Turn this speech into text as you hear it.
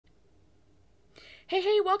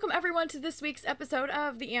Hey, welcome everyone to this week's episode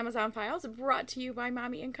of the Amazon Files, brought to you by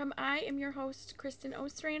Mommy Income. I am your host, Kristen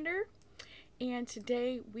Ostrander, and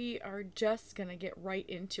today we are just going to get right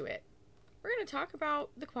into it. We're going to talk about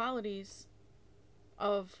the qualities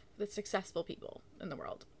of the successful people in the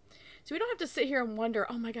world. So we don't have to sit here and wonder,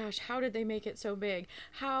 oh my gosh, how did they make it so big?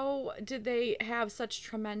 How did they have such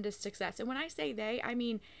tremendous success? And when I say they, I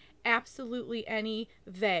mean absolutely any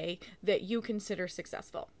they that you consider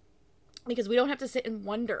successful. Because we don't have to sit and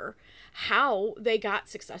wonder how they got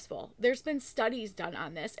successful. There's been studies done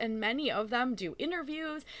on this, and many of them do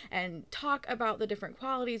interviews and talk about the different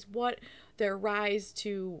qualities, what their rise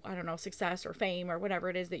to, success or fame or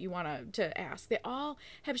whatever it is that you want to ask. They all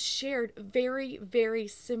have shared very, very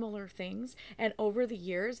similar things. And over the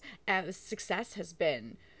years, as success has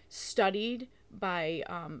been studied by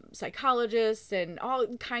psychologists and all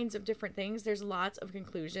kinds of different things, there's lots of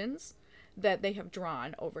conclusions that they have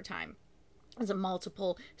drawn over time. There's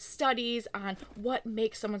multiple studies on what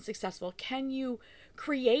makes someone successful. Can you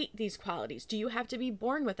create these qualities? Do you have to be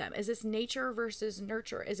born with them? Is this nature versus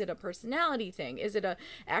nurture? Is it a personality thing? Is it a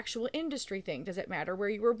actual industry thing? Does it matter where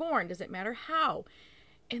you were born? Does it matter how?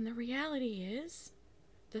 And the reality is,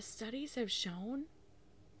 the studies have shown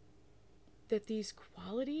that these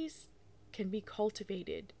qualities can be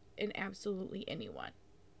cultivated in absolutely anyone.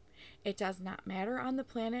 It does not matter on the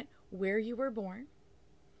planet where you were born,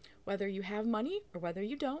 whether you have money or whether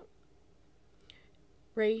you don't,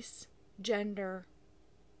 race, gender,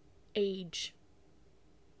 age.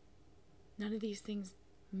 None of these things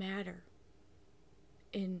matter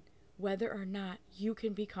in whether or not you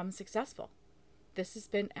can become successful. This has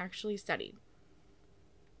been actually studied.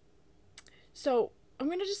 So I'm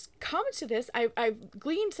going to just come to this. I've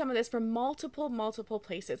gleaned some of this from multiple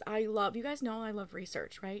places. You guys know I love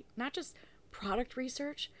research, right? Not just product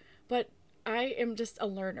research, but I am just a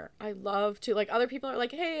learner. I love to, other people are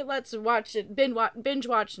like, hey, let's watch it, binge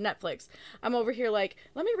watch Netflix. I'm over here like,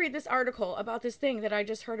 let me read this article about this thing that I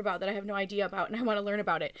just heard about that I have no idea about and I want to learn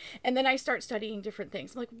about it. And then I start studying different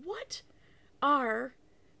things. I'm like, what are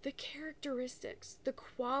the characteristics, the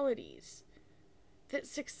qualities that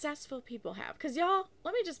successful people have? Because y'all,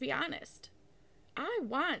 let me just be honest. I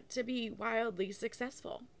want to be wildly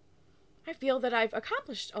successful. I feel that I've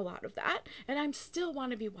accomplished a lot of that, and I still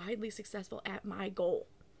want to be widely successful at my goal.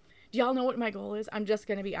 Do y'all know what my goal is? I'm just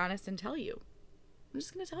going to be honest and tell you. I'm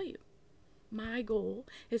just going to tell you. My goal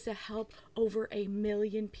is to help over 1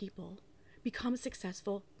 million people become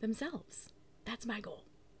successful themselves. That's my goal.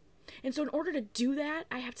 And so in order to do that,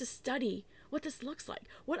 I have to study what this looks like.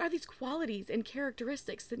 What are these qualities and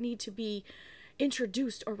characteristics that need to be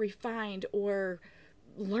introduced or refined or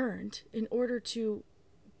learned in order to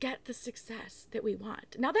get the success that we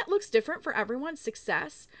want? Now that looks different for everyone.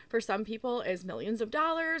 Success for some people is millions of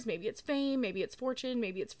dollars. Maybe it's fame, maybe it's fortune,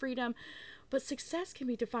 maybe it's freedom. But success can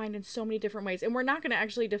be defined in so many different ways. And we're not going to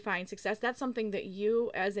actually define success. That's something that you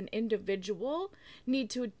as an individual need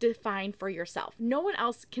to define for yourself. No one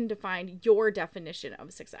else can define your definition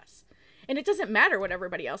of success. And it doesn't matter what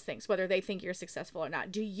everybody else thinks, whether they think you're successful or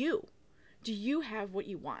not. Do you? Do you have what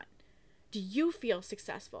you want? Do you feel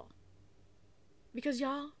successful? Because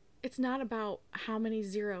y'all, it's not about how many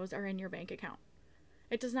zeros are in your bank account.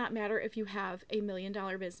 It does not matter if you have $1 million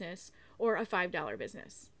business or a $5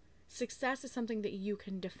 business. Success is something that you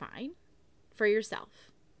can define for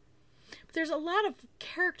yourself. But there's a lot of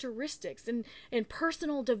characteristics and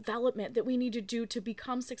personal development that we need to do to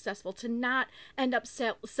become successful, to not end up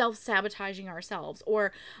self-sabotaging ourselves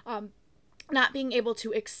or not being able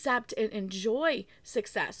to accept and enjoy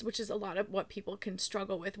success, which is a lot of what people can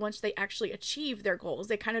struggle with once they actually achieve their goals.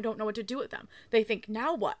 They kind of don't know what to do with them. They think,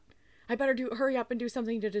 now what? I better hurry up and do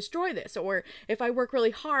something to destroy this. Or if I work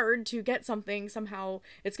really hard to get something, somehow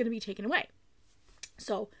it's going to be taken away.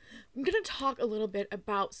 So I'm going to talk a little bit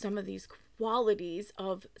about some of these qualities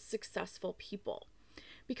of successful people,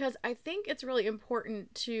 because I think it's really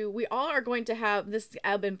important we all are going to have this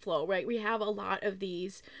ebb and flow, right? We have a lot of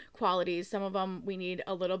these qualities. Some of them we need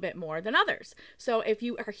a little bit more than others. So if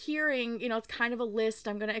you are hearing, it's kind of a list.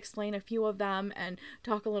 I'm going to explain a few of them and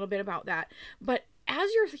talk a little bit about that. But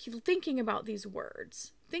as you're thinking about these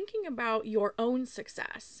words, thinking about your own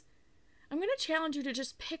success, I'm going to challenge you to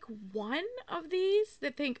just pick one of these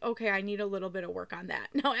that think, okay, I need a little bit of work on that.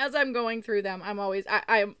 Now, as I'm going through them,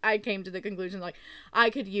 I came to the conclusion, I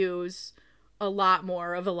could use a lot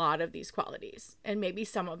more of a lot of these qualities, and maybe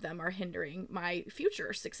some of them are hindering my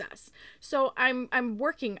future success. So I'm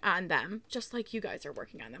working on them just like you guys are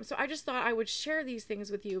working on them. So I just thought I would share these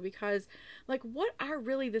things with you because, like, what are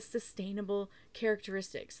really the sustainable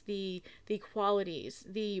characteristics, the qualities,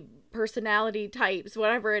 the personality types,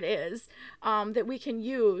 whatever it is, that we can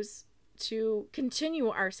use to continue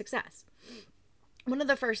our success. One of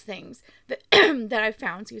the first things that that I've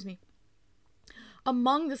found,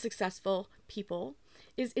 among the successful people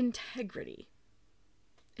is integrity.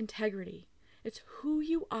 Integrity. It's who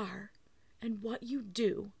you are and what you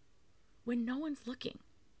do when no one's looking.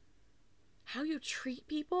 How you treat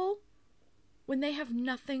people when they have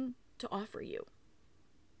nothing to offer you.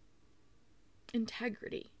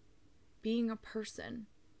 Integrity. Being a person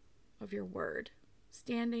of your word.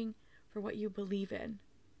 Standing for what you believe in.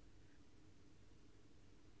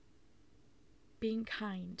 Being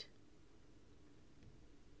kind.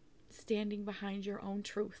 Standing behind your own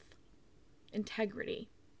truth. Integrity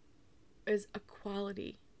is a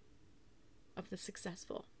quality of the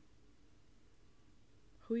successful.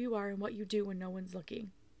 Who you are and what you do when no one's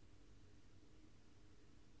looking.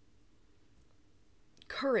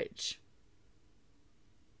 Courage.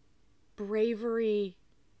 Bravery.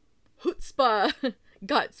 Chutzpah.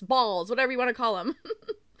 Guts. Balls. Whatever you want to call them.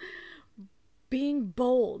 Being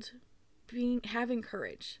bold. Having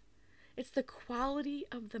courage. It's the quality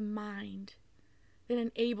of the mind that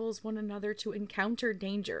enables one another to encounter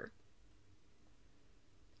danger.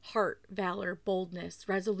 Heart, valor, boldness,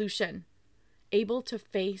 resolution. Able to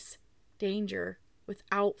face danger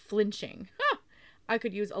without flinching. I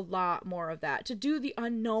could use a lot more of that. To do the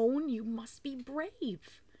unknown, you must be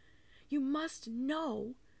brave. You must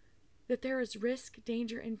know that there is risk,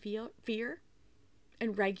 danger, and fear,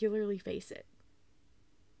 and regularly face it.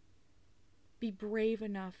 Be brave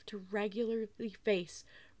enough to regularly face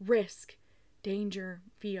risk, danger,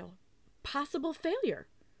 fear, possible failure.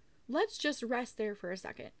 Let's just rest there for a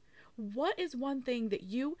second. What is one thing that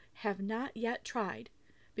you have not yet tried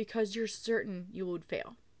because you're certain you would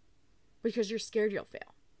fail? Because you're scared you'll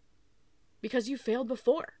fail? Because you failed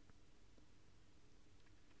before?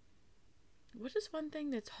 What is one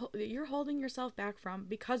thing that you're holding yourself back from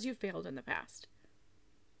because you failed in the past?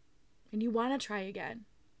 And you want to try again?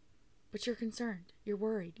 But you're concerned, you're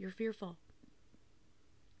worried, you're fearful.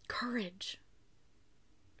 Courage.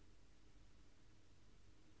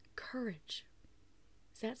 Courage.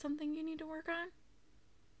 Is that something you need to work on?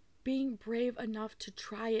 Being brave enough to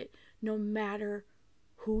try it no matter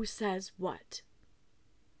who says what.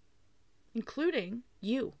 Including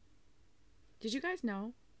you. Did you guys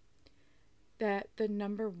know that the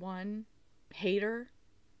number one hater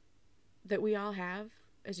that we all have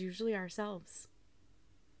is usually ourselves?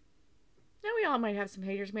 Now, we all might have some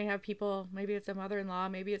haters, may have people, maybe it's a mother-in-law,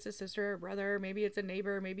 maybe it's a sister or brother, maybe it's a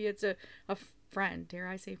neighbor, maybe it's a friend. Dare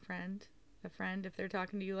I say friend? A friend, if they're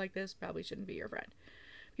talking to you like this, probably shouldn't be your friend.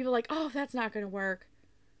 People are like, oh, that's not going to work.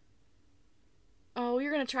 Oh,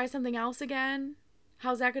 you're going to try something else again?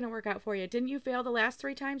 How's that going to work out for you? Didn't you fail the last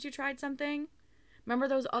 3 times you tried something? Remember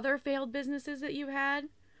those other failed businesses that you had?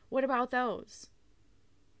 What about those?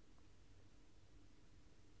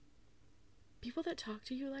 People that talk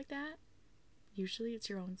to you like that, usually it's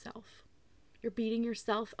your own self. You're beating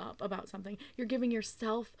yourself up about something. You're giving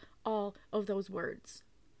yourself all of those words.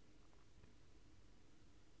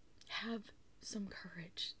 Have some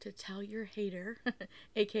courage to tell your hater,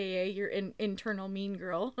 aka your internal mean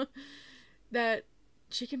girl, that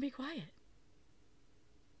she can be quiet.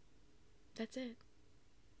 That's it.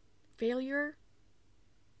 Failure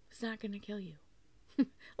is not going to kill you.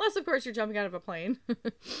 Unless, of course, you're jumping out of a plane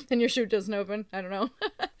and your chute doesn't open. I don't know.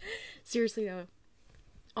 Seriously, though,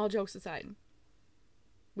 all jokes aside,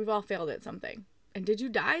 we've all failed at something. And did you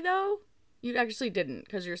die, though? You actually didn't,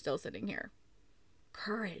 because you're still sitting here.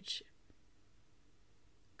 Courage.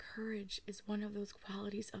 Courage is one of those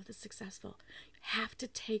qualities of the successful. You have to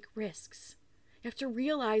take risks. You have to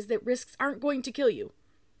realize that risks aren't going to kill you.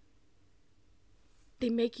 They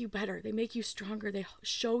make you better. They make you stronger. They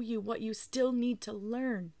show you what you still need to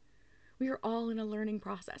learn. We are all in a learning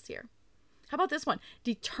process here. How about this one?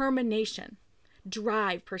 Determination,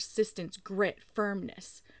 drive, persistence, grit,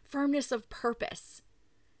 firmness, firmness of purpose.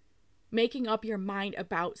 Making up your mind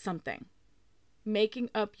about something. Making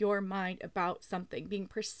up your mind about something. Being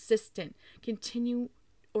persistent, continue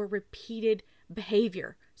or repeated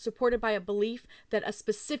behavior supported by a belief that a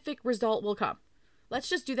specific result will come. Let's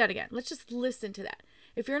just do that again. Let's just listen to that.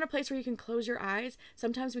 If you're in a place where you can close your eyes,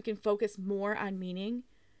 sometimes we can focus more on meaning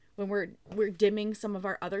when we're dimming some of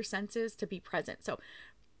our other senses to be present. So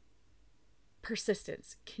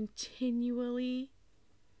persistence, continually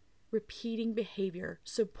repeating behavior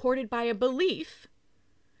supported by a belief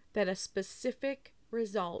that a specific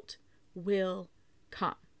result will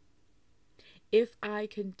come. If I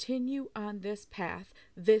continue on this path,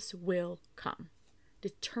 this will come.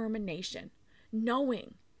 Determination.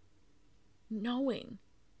 Knowing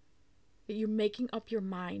that you're making up your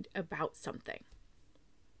mind about something.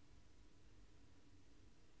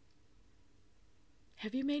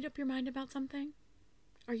 Have you made up your mind about something?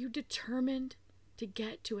 Are you determined to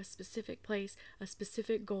get to a specific place, a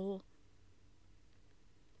specific goal?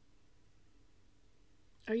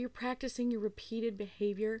 Are you practicing your repeated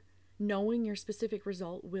behavior, knowing your specific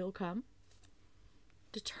result will come?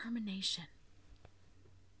 Determination.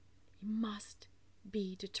 You must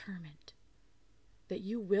be determined that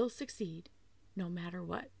you will succeed no matter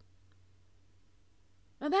what.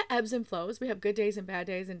 Now that ebbs and flows. We have good days and bad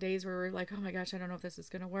days, and days where we're like, oh my gosh, I don't know if this is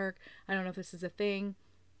going to work. I don't know if this is a thing.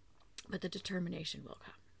 But the determination will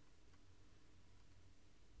come.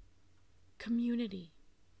 Community.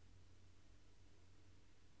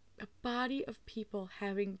 A body of people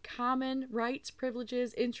having common rights,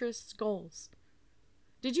 privileges, interests, goals.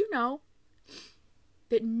 Did you know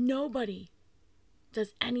that nobody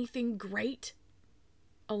does anything great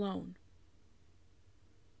alone?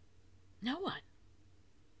 No one.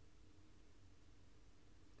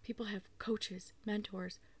 People have coaches,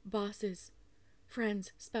 mentors, bosses,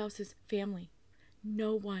 friends, spouses, family.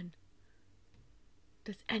 No one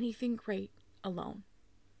does anything great alone.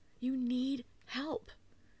 You need help.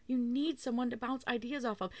 You need someone to bounce ideas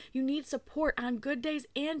off of. You need support on good days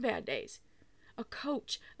and bad days. A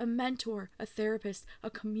coach, a mentor, a therapist, a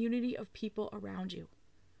community of people around you.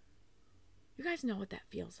 You guys know what that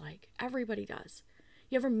feels like. Everybody does.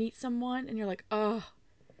 You ever meet someone and you're like, oh,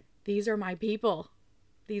 these are my people.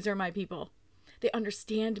 These are my people. They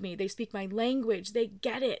understand me. They speak my language. They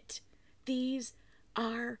get it. These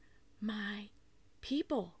are my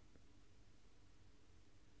people.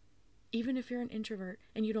 Even if you're an introvert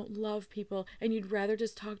and you don't love people and you'd rather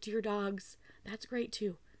just talk to your dogs, that's great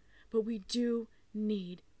too. But we do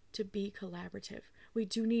need to be collaborative. We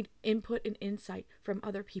do need input and insight from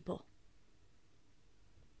other people.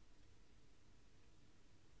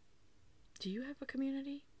 Do you have a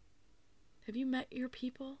community? Have you met your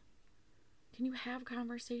people? Can you have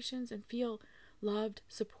conversations and feel loved,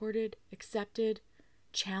 supported, accepted,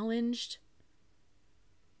 challenged?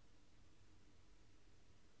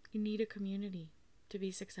 You need a community to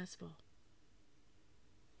be successful.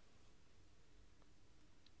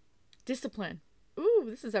 Discipline. Ooh,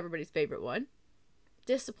 this is everybody's favorite one.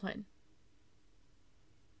 Discipline.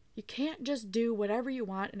 You can't just do whatever you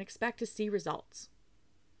want and expect to see results.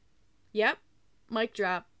 Yep, mic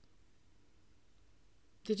drop.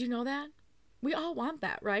 Did you know that? We all want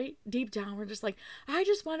that, right? Deep down, we're just like, I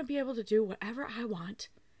just want to be able to do whatever I want,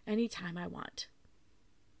 anytime I want.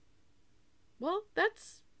 Well,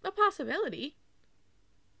 that's a possibility.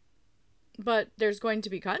 But there's going to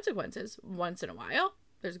be consequences once in a while.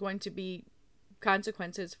 There's going to be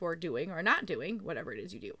consequences for doing or not doing whatever it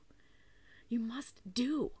is you do. You must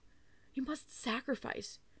do. You must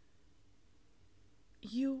sacrifice.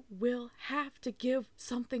 You will have to give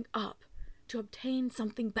something up to obtain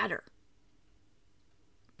something better.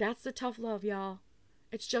 That's the tough love, y'all.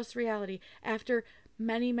 It's just reality. After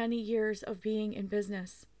many, many years of being in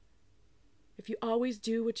business, if you always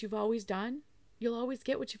do what you've always done, you'll always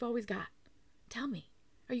get what you've always got. Tell me,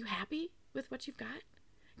 are you happy with what you've got?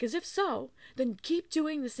 Because if so, then keep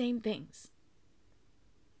doing the same things.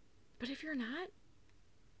 But if you're not,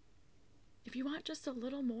 if you want just a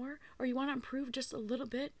little more, or you want to improve just a little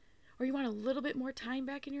bit, or you want a little bit more time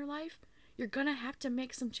back in your life, you're going to have to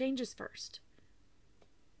make some changes first.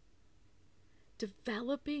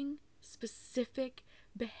 Developing specific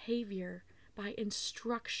behavior by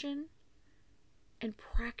instruction and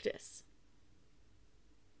practice.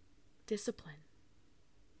 Discipline.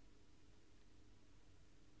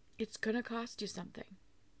 It's going to cost you something.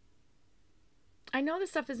 I know this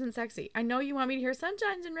stuff isn't sexy. I know you want me to hear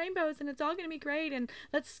sunshines and rainbows and it's all going to be great and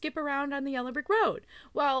let's skip around on the yellow brick road.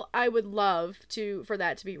 Well, I would love for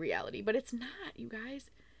that to be reality, but it's not, you guys.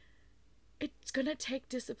 It's going to take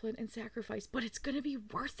discipline and sacrifice, but it's going to be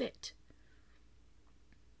worth it.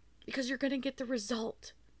 Because you're going to get the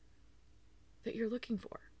result that you're looking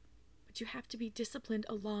for. But you have to be disciplined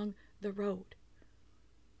along the road.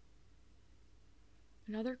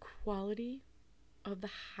 Another quality of the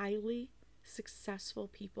highly successful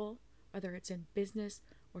people, whether it's in business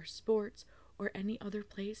or sports or any other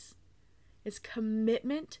place, is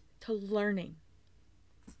commitment to learning.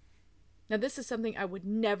 Now, this is something I would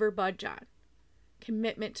never budge on.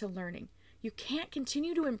 Commitment to learning. You can't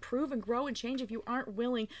continue to improve and grow and change if you aren't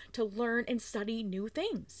willing to learn and study new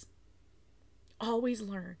things. Always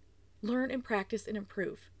learn. Learn and practice and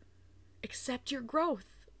improve. Accept your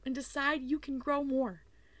growth and decide you can grow more.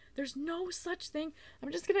 There's no such thing.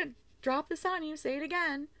 I'm just going to drop this on you, say it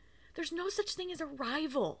again. There's no such thing as a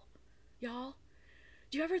rival, y'all.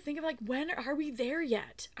 Do you ever think of when are we there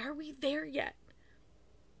yet? Are we there yet?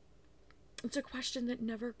 It's a question that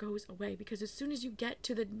never goes away, because as soon as you get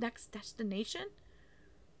to the next destination,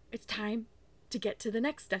 it's time to get to the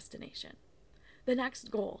next destination, the next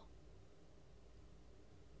goal.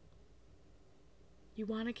 You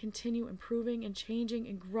want to continue improving and changing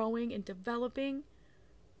and growing and developing?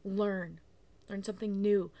 Learn. Learn something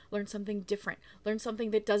new. Learn something different. Learn something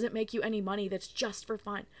that doesn't make you any money, that's just for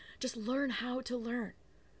fun. Just learn how to learn.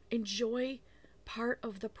 Enjoy part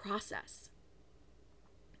of the process.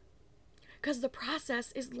 Because the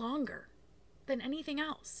process is longer than anything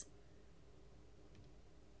else.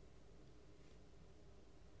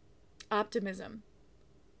 Optimism.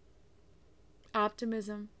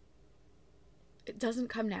 Optimism. It doesn't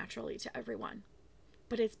come naturally to everyone,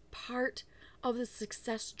 but it's part of the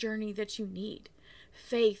success journey that you need.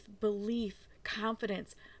 Faith, belief,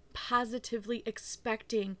 confidence, positively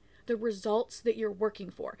expecting the results that you're working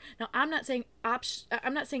for. Now, I'm not saying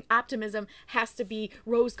optimism has to be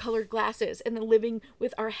rose-colored glasses and then living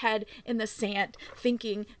with our head in the sand,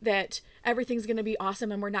 thinking that everything's going to be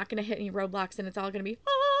awesome and we're not going to hit any roadblocks and it's all going to be,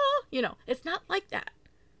 it's not like that.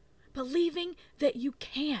 Believing that you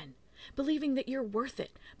can, believing that you're worth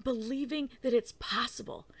it, believing that it's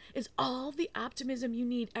possible is all the optimism you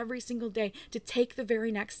need every single day to take the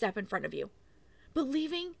very next step in front of you.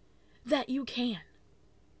 Believing that you can.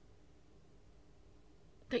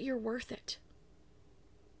 That you're worth it.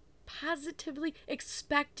 Positively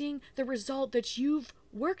expecting the result that you've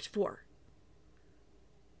worked for.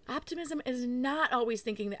 Optimism is not always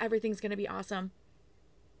thinking that everything's going to be awesome.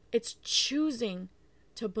 It's choosing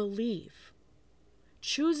to believe.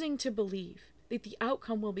 Choosing to believe that the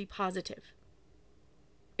outcome will be positive.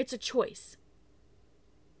 It's a choice.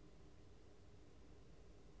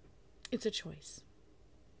 It's a choice.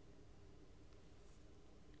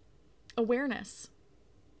 Awareness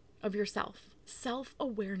of yourself.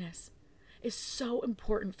 Self-awareness is so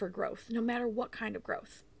important for growth, no matter what kind of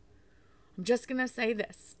growth. I'm just going to say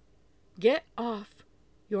this. Get off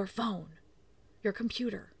your phone, your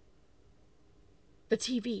computer, the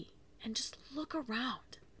TV, and just look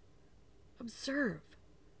around. Observe.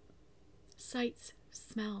 Sights,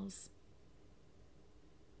 smells,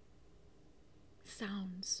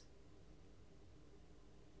 sounds.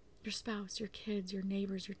 Your spouse, your kids, your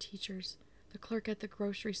neighbors, your teachers, the clerk at the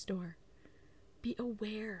grocery store. Be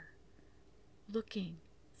aware, looking,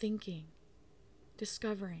 thinking,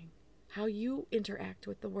 discovering how you interact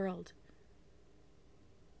with the world.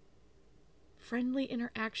 Friendly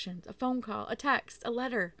interactions, a phone call, a text, a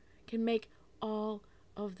letter can make all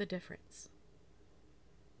of the difference.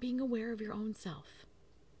 Being aware of your own self,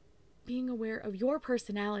 being aware of your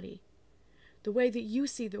personality, the way that you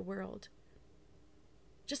see the world.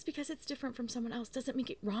 Just because it's different from someone else doesn't make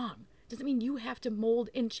it wrong. Doesn't mean you have to mold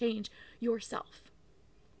and change yourself.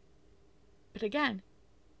 But again,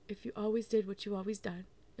 if you always did what you always done,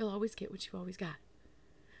 you'll always get what you always got.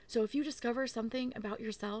 So if you discover something about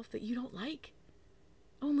yourself that you don't like,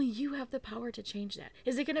 only you have the power to change that.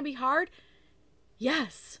 Is it going to be hard?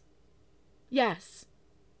 Yes. Yes.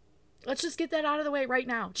 Let's just get that out of the way right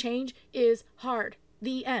now. Change is hard.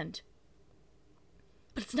 The end.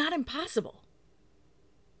 But it's not impossible.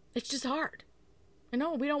 It's just hard. And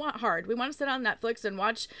no, we don't want hard. We want to sit on Netflix and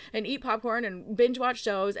watch and eat popcorn and binge watch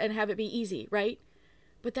shows and have it be easy, right?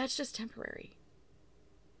 But that's just temporary.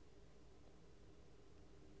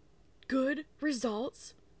 Good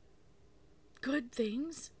results, good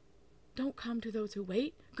things don't come to those who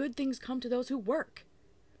wait. Good things come to those who work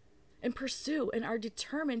and pursue and are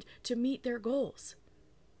determined to meet their goals.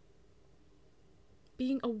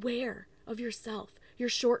 Being aware of yourself, your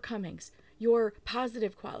shortcomings, your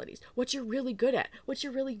positive qualities, what you're really good at, what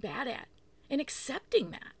you're really bad at, and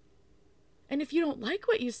accepting that. And if you don't like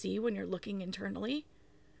what you see when you're looking internally,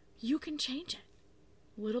 you can change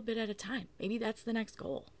it a little bit at a time. Maybe that's the next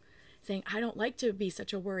goal. Saying, I don't like to be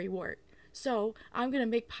such a worrywart, so I'm going to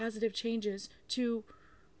make positive changes to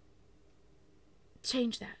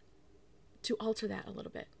change that, to alter that a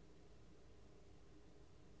little bit.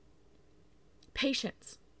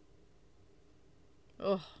 Patience.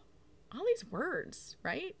 Oh, all these words,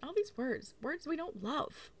 right? All these words we don't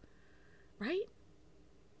love, right?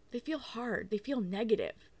 They feel hard. They feel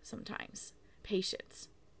negative sometimes. Patience.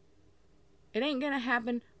 It ain't going to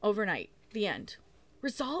happen overnight. The end.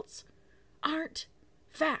 Results aren't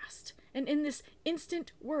fast. And in this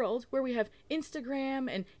instant world where we have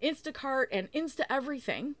Instagram and Instacart and Insta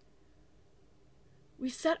everything, we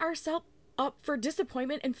set ourselves up for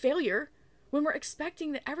disappointment and failure when we're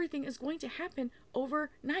expecting that everything is going to happen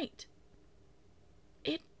overnight.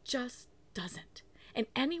 It just doesn't. And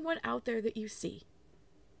anyone out there that you see,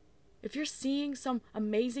 if you're seeing some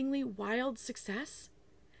amazingly wild success,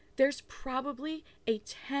 there's probably a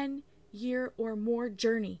 10-year or more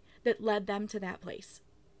journey that led them to that place.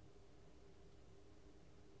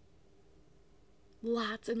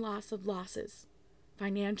 Lots and lots of losses,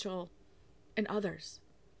 financial and others,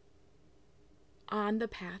 on the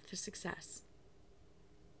path to success.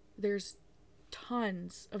 There's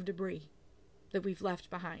tons of debris that we've left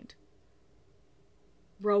behind.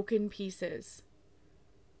 Broken pieces.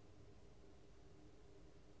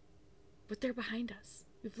 But they're behind us.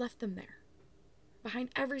 We've left them there. Behind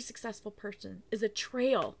every successful person is a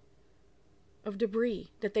trail of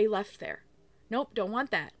debris that they left there. Nope, don't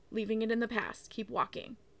want that. Leaving it in the past. Keep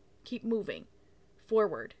walking. Keep moving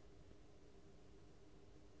forward.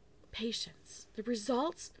 Patience. The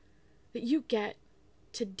results that you get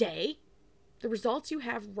today, the results you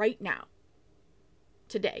have right now,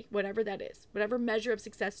 today, whatever that is, whatever measure of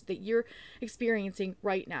success that you're experiencing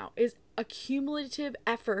right now, is a cumulative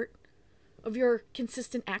effort of your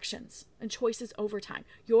consistent actions and choices over time.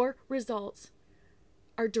 Your results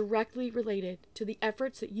are directly related to the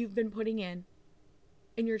efforts that you've been putting in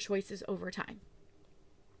and your choices over time.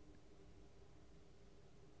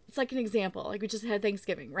 It's like an example, like we just had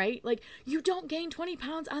Thanksgiving, right? Like, you don't gain 20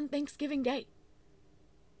 pounds on Thanksgiving Day.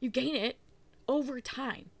 You gain it over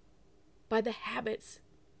time by the habits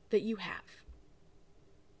that you have.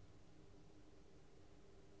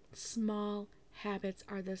 Small habits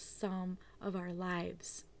are the sum of our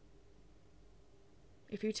lives.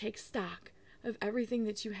 If you take stock of everything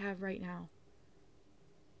that you have right now,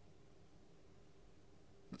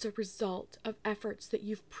 it's a result of efforts that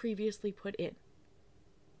you've previously put in.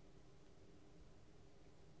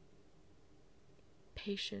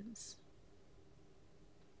 Patience.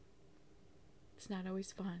 It's not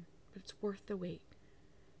always fun, but it's worth the wait.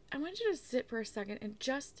 I want you to sit for a second and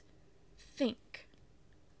just think.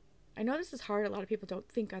 I know this is hard. A lot of people don't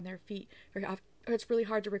think on their feet very often, or it's really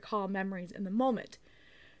hard to recall memories in the moment.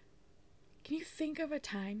 Can you think of a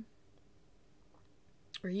time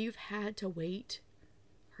where you've had to wait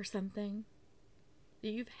for something? That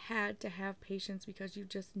you've had to have patience because you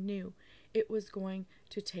just knew it was going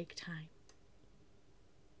to take time?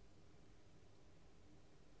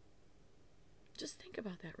 Just think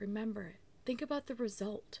about that. Remember it. Think about the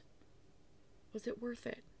result. Was it worth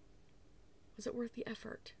it? Was it worth the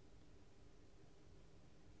effort?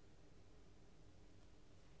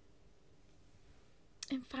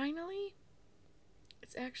 And finally,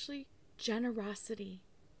 it's actually generosity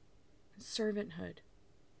and servanthood.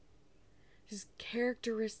 These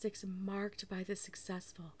characteristics marked by the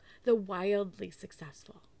successful, the wildly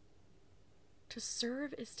successful. To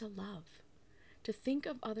serve is to love. To think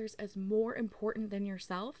of others as more important than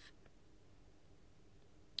yourself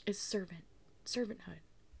is servanthood,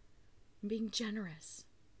 and being generous.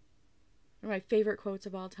 One of my favorite quotes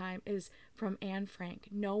of all time is from Anne Frank.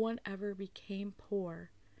 No one ever became poor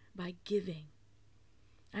by giving.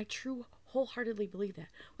 I wholeheartedly believe that.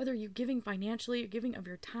 Whether you're giving financially, you're giving of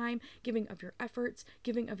your time, giving of your efforts,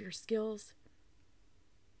 giving of your skills,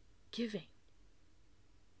 giving.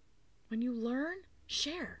 When you learn,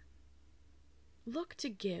 share. Look to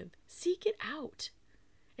give. Seek it out.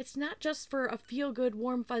 It's not just for a feel-good,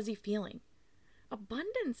 warm, fuzzy feeling.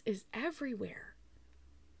 Abundance is everywhere.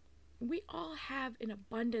 We all have an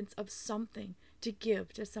abundance of something to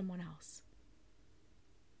give to someone else.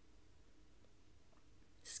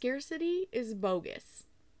 Scarcity is bogus.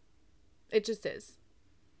 It just is.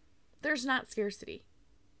 There's not scarcity.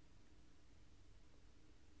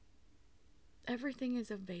 Everything is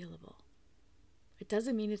available. It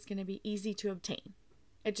doesn't mean it's going to be easy to obtain.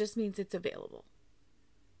 It just means it's available.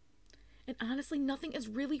 And honestly, nothing is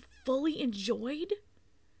really fully enjoyed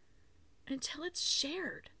until it's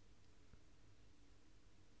shared.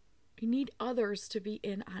 You need others to be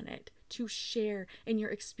in on it, to share in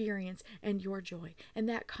your experience and your joy. And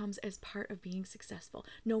that comes as part of being successful.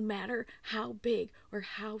 No matter how big or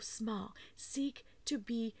how small, seek to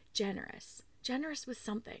be generous. Generous with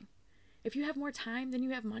something. If you have more time than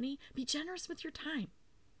you have money, be generous with your time.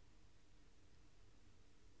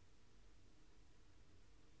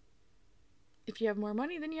 If you have more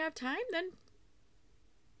money than you have time, then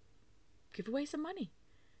give away some money.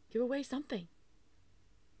 Give away something.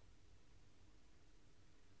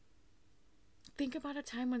 Think about a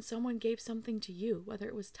time when someone gave something to you, whether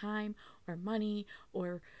it was time or money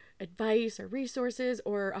or advice or resources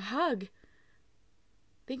or a hug.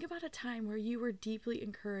 Think about a time where you were deeply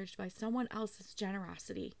encouraged by someone else's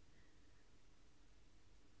generosity.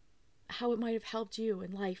 How it might have helped you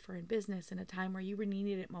in life or in business in a time where you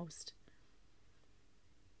needed it most.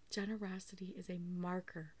 Generosity is a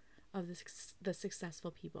marker of the successful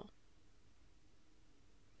people.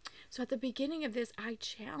 So at the beginning of this, I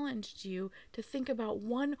challenged you to think about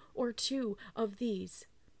one or two of these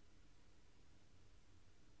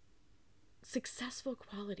successful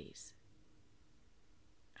qualities.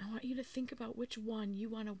 I want you to think about which one you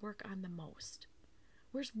want to work on the most.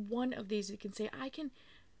 Where's one of these you can say, I can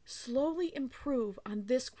slowly improve on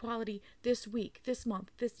this quality this week, this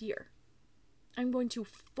month, this year. I'm going to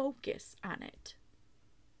focus on it.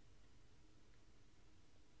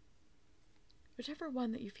 Whichever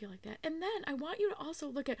one that you feel like that. And then I want you to also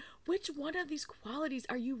look at which one of these qualities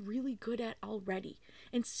are you really good at already,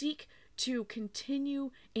 and seek to continue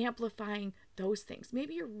amplifying those things.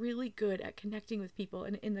 Maybe you're really good at connecting with people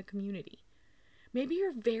in the community. Maybe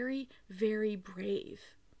you're very, very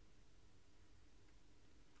brave.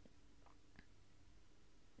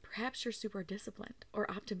 Perhaps you're super disciplined or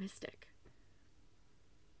optimistic.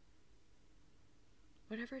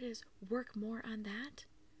 Whatever it is, work more on that.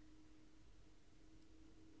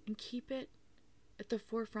 And keep it at the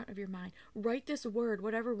forefront of your mind. Write this word,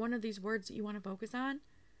 whatever one of these words that you want to focus on,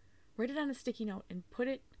 write it on a sticky note and put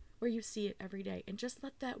it where you see it every day. And just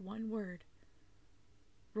let that one word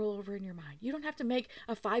roll over in your mind. You don't have to make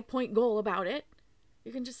a 5-point goal about it.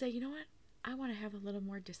 You can just say, you know what? I want to have a little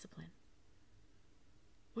more discipline.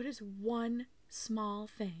 What is one small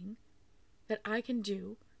thing that I can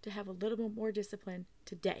do to have a little bit more discipline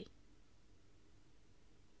today?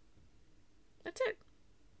 That's it.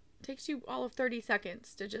 Takes you all of 30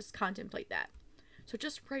 seconds to just contemplate that. So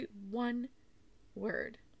just write one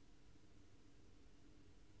word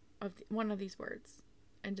of one of these words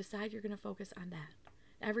and decide you're going to focus on that.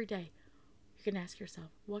 Every day you can ask yourself,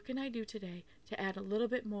 what can I do today to add a little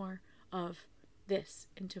bit more of this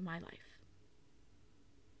into my life?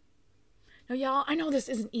 Now, y'all, I know this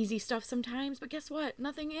isn't easy stuff sometimes, but guess what?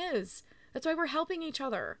 Nothing is. That's why we're helping each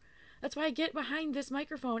other. That's why I get behind this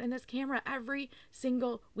microphone and this camera every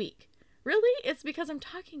single week. Really? It's because I'm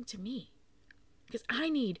talking to me. Because I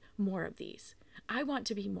need more of these. I want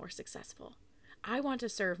to be more successful. I want to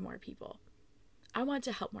serve more people. I want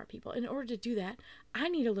to help more people. In order to do that, I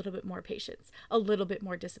need a little bit more patience, a little bit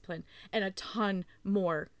more discipline, and a ton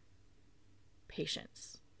more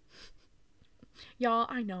patience. Y'all,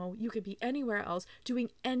 I know you could be anywhere else doing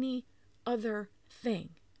any other thing.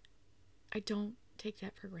 I don't take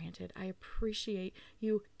that for granted. I appreciate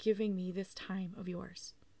you giving me this time of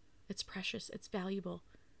yours. It's precious. It's valuable.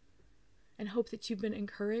 And hope that you've been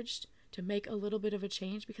encouraged to make a little bit of a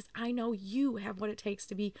change, because I know you have what it takes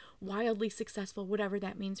to be wildly successful, whatever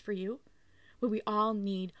that means for you. But we all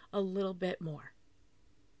need a little bit more.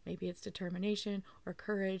 Maybe it's determination or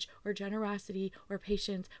courage or generosity or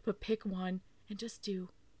patience, but pick one and just do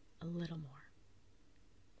a little more.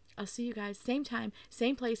 I'll see you guys same time,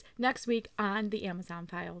 same place next week on the Amazon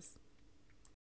Files.